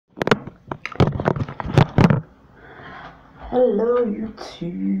Hello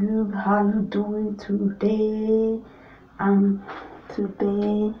YouTube, how you doing today?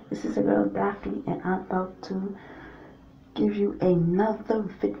 Today this is a girl Daphne and I'm about to give you another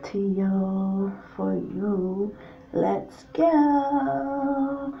video for you. Let's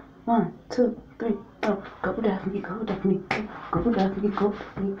go. 1, 2, 3, go. Go Daphne, go Daphne, go. Go Daphne, go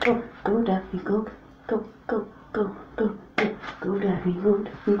Daphne, go. Go Daphne, go. Go, go, go, go, go. Go Daphne, go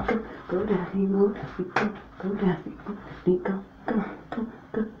Daphne, go. Go Daphne, go Daphne, go. Go Daphne, go Daphne, go. Go, go,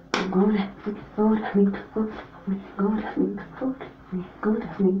 go, go. Go Daphne, go Daphne, go. Go Daphne, go Daphne, go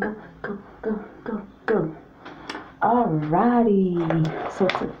Daphne, go. Go, go, go, go. Alrighty, so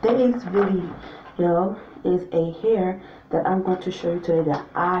today's video is a hair that I'm going to show you today that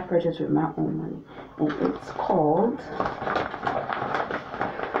I purchased with my own money, and it's called,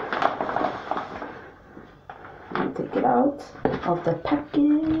 let me take it out of the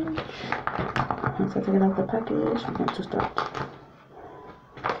package. Once I take it out of the package, we're going to start.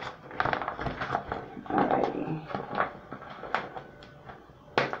 Alrighty.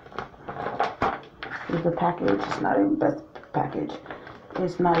 Here's the package. It's not even the best package.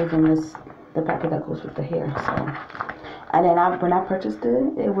 It's not even the package that goes with the hair. So, and then when I purchased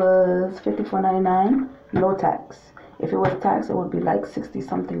it, it was $54.99, no tax. If it was tax, it would be like $60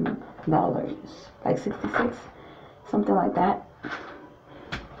 something, like 66, something like that,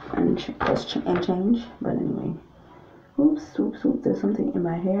 and change. But anyway, oops, there's something in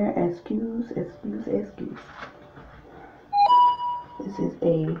my hair. Excuse. This is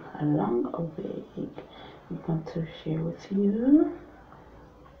a long wig I'm going to share with you.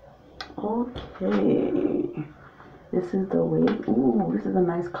 Okay, this is the wig. Ooh, this is a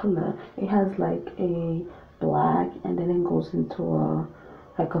nice color. It has like a black, and then it goes into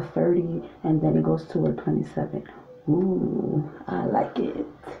like a 30, and then it goes to a 27. Ooh, I like it.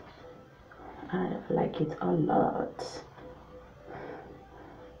 I like it a lot.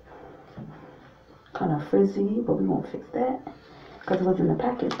 Kind of frizzy, but we won't fix that because it was in the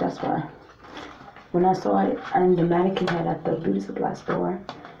package. That's why. When I saw it and the mannequin head at the beauty supply store,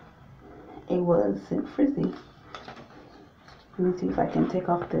 it wasn't frizzy. Let me see if I can take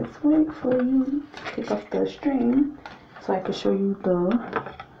off this wig for you. Take off the string so I can show you the.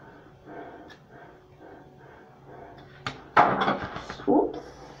 Oops,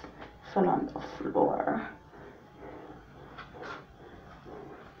 fell on the floor.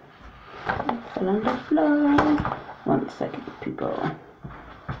 Fell on the floor. 1 second, people.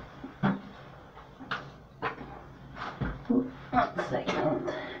 1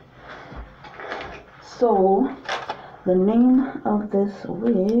 second. So, the name of this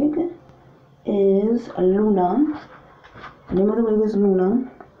wig is Luna. The name of the wig is Luna.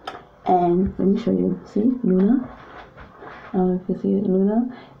 And let me show you. See, Luna. You can see it, Luna.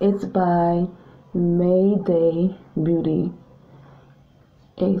 It's by Mayde Beauty.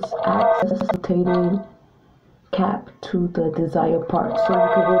 It's accented cap to the desired part, so you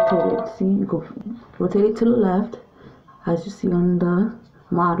can rotate it. See, you can rotate it to the left, as you see on the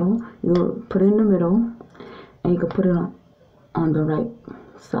model. You put it in the middle, and you can put it on the right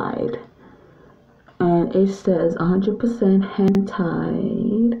side. And it says 100% hand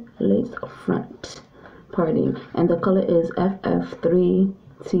tied lace front parting, and the color is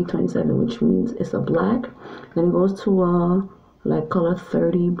FF3C27, which means it's a black. Then it goes to a like color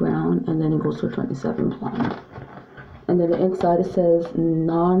 30 brown, and then it goes to 27 blonde. And then the inside it says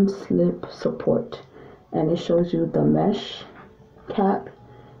non-slip support, and it shows you the mesh cap,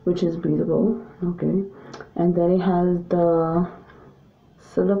 which is breathable. Okay, and then it has the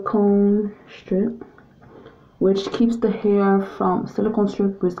silicone strip, which keeps the hair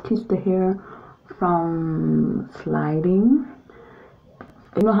from sliding.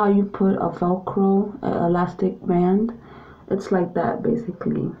 You know how you put a Velcro, elastic band? It's like that,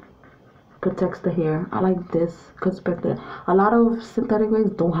 basically. Protects the hair. I like this because a lot of synthetic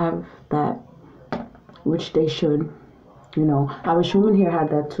wigs don't have that, which they should. You know, our human hair had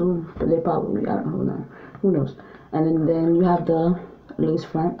that too, but they probably, I don't know, who knows. And then you have the lace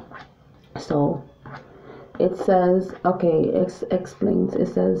front. So it says, okay, it explains. It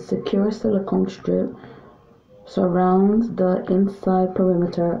says secure silicone strip surrounds the inside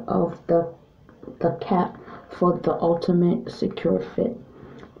perimeter of the cap for the ultimate secure fit.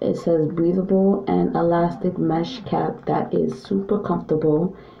 It says breathable and elastic mesh cap that is super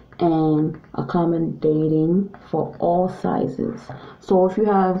comfortable and accommodating for all sizes. So if you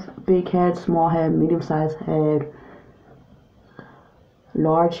have big head, small head, medium sized head,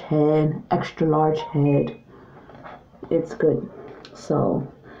 large head, extra large head, it's good. So,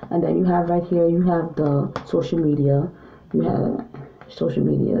 and then you have right here, you have the social media. You have social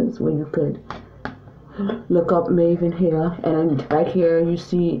medias where you could look up Maven here, and then right here you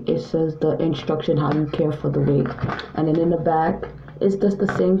see it says the instruction how you care for the wig, and then in the back it's just the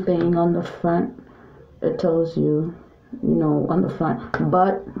same thing. On the front it tells you, you know, on the front,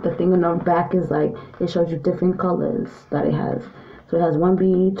 but the thing in the back is like it shows you different colors that it has. So it has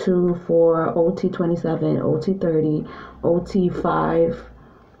 1B, 2, 4, OT 27, OT 30, OT 5,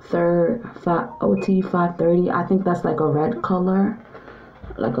 OT 530. I think that's like a red color,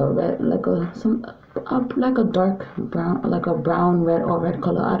 like a red, like a dark brown, like a brown red or red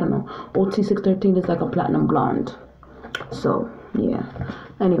color. I don't know. OT 613 is like a platinum blonde. So yeah.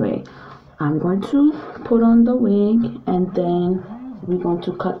 Anyway, I'm going to put on the wig, and then we're going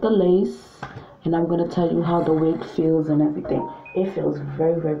to cut the lace, and I'm going to tell you how the wig feels and everything. It feels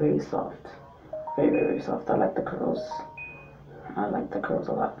very, very, very soft. Very, very, very soft. I like the curls. I like the curls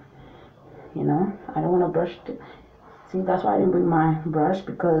a lot. You know, I don't want to brush it. See, that's why I didn't bring my brush,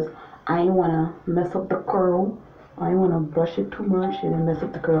 because I didn't want to mess up the curl. I didn't want to brush it too much and then mess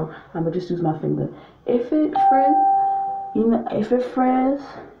up the curl. I'm going to just use my finger. If it frizz, you know, if it frizz,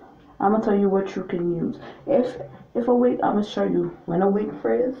 I'm going to tell you what you can use. If a wig, I'm going to show you when a wig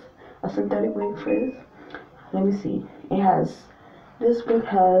frizz, a synthetic wig frizz. Let me see. It has, this wig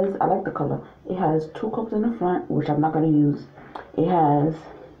has, I like the color. It has 2 combs in the front, which I'm not going to use. It has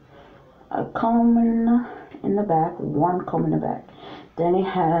a comb in the back, 1 comb in the back. Then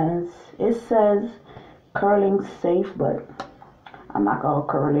it says curling safe, but I'm not gonna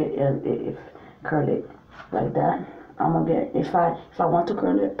curl it like that. I'm gonna get, if I want to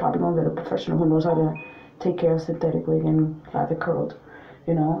curl it, probably gonna get a professional who knows how to take care of synthetic wig and have it curled.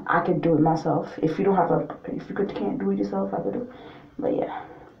 You know, I could do it myself. If you can't do it yourself, I could do it. But yeah,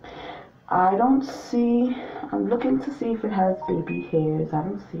 I'm looking to see if it has baby hairs. I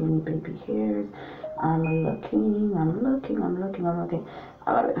don't see any baby hairs. I'm looking. I'm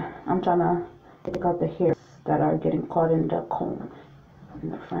trying to take out the hairs that are getting caught in the comb in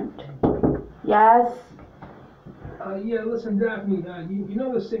the front. Yes. Yeah, listen, Daphne, you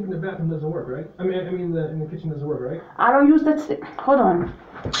know the sink in the bathroom doesn't work, right? I mean, in the kitchen doesn't work, right? I don't use that sink. Hold on.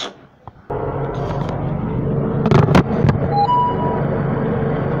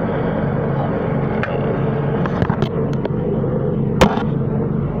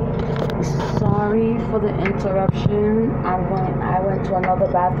 Sorry for the interruption. I went to another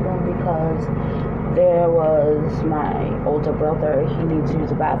bathroom because there was my older brother. He needs to use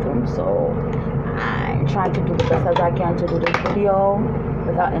the bathroom, so I'm trying to do the best as I can to do this video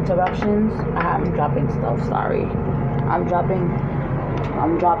without interruptions. I'm dropping stuff. Sorry, I'm dropping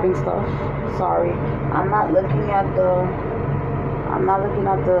stuff. Sorry, I'm not looking at the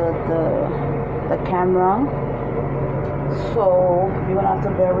camera. So you're gonna have to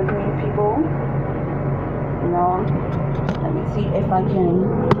bear with me, people. You know, let me see if I can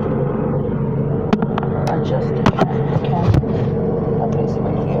adjust the camera. I'll place it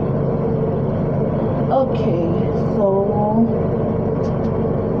right here. Okay, so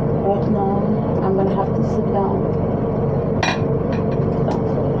right now I'm gonna have to sit down.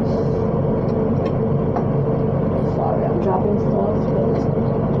 Sorry, I'm dropping stuff, but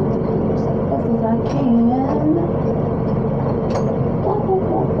I'm doing as best as I can.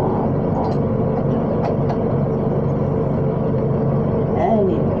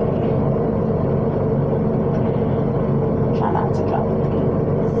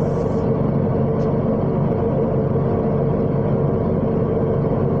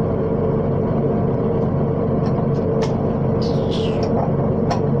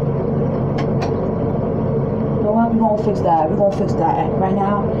 We're gonna fix that. Right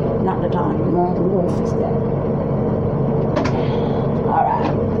now, not the time. We're gonna fix that.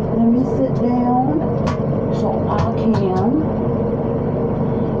 Alright. Let me sit down so I can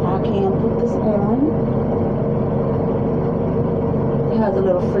put this on. It has a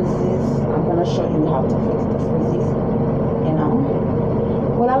little frizzies. I'm gonna show you how to fix the frizzies. You know.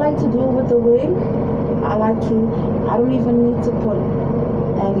 What I like to do with the wig, I don't even need to put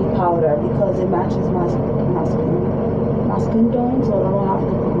any powder because it matches my skin tone, so I don't have to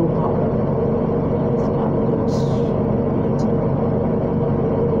put no powder. So I'm going to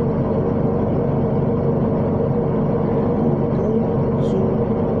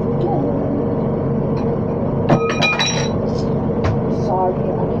sorry,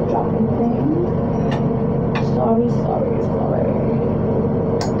 I keep dropping things. Sorry.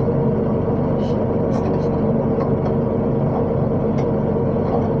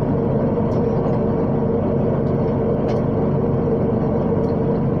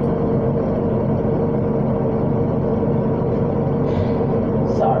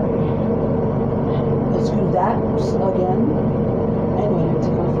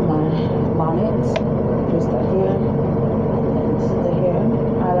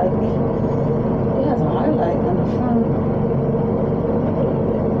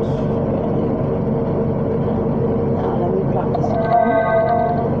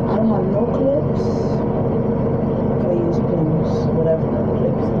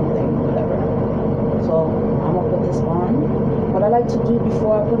 to do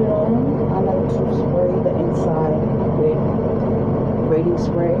before I put it on, I like to spray the inside with braiding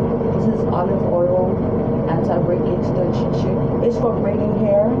spray. This is olive oil, anti-breakage tension. It's for braiding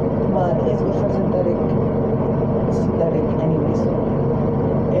hair, but it's good for synthetic anyway, so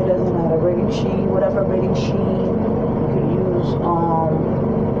it doesn't matter. Braiding sheen, whatever braiding sheen, you could use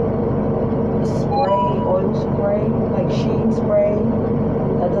spray, oil spray, like sheen spray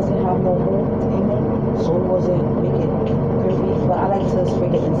that doesn't have no mold in it, so it wasn't make it curvy. But I like to spray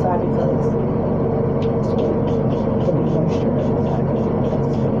the inside because so it can be moisture inside.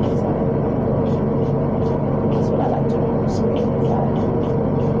 That's what I like to do, spray it inside,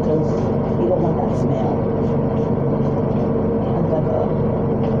 because you don't want that smell. It's like a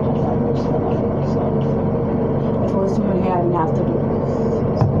smell on it. So if it was too many, I didn't have to do this.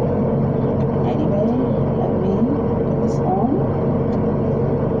 Anyway, let me put this on.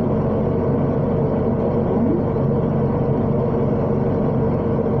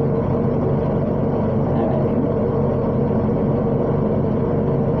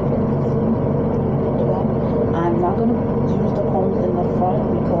 I'm not going to use the combs in the front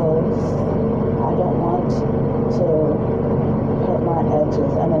because I don't want to hurt my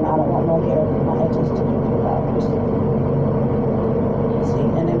edges, and then I don't want no hair, my edges to pull out. See,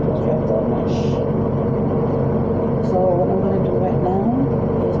 and then project the mesh. So what I'm going to do right now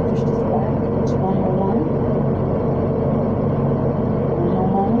is push this back to my hairline,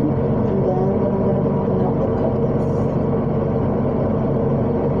 and then what I'm going to do is now cut this.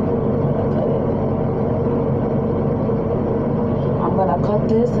 I'm going to cut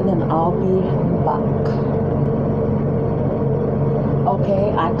this and then I'll be back.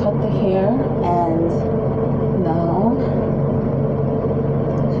 Okay, I cut the hair, and now,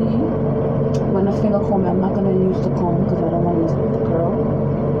 see, when I finger comb, I'm not going to use the comb because I don't want to mess with the curl.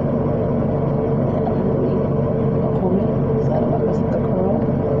 Yeah, let me comb it so I don't want to mess with the curl.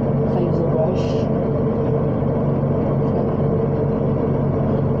 If I use a brush. Okay.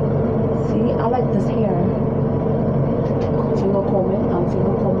 See, I like this hair. Finger combing, I'm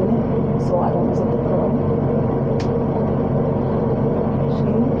finger combing it so I don't mess up the curl.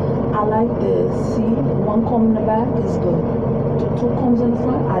 I like this. See, one comb in the back is good. Two combs in the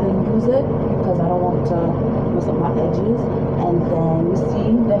front, I didn't use it because I don't want to mess up my edges. And then you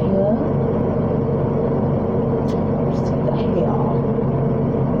see the hair. You see the hair.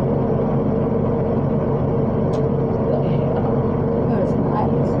 The hair. It's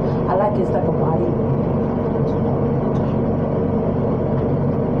nice. I like it's like a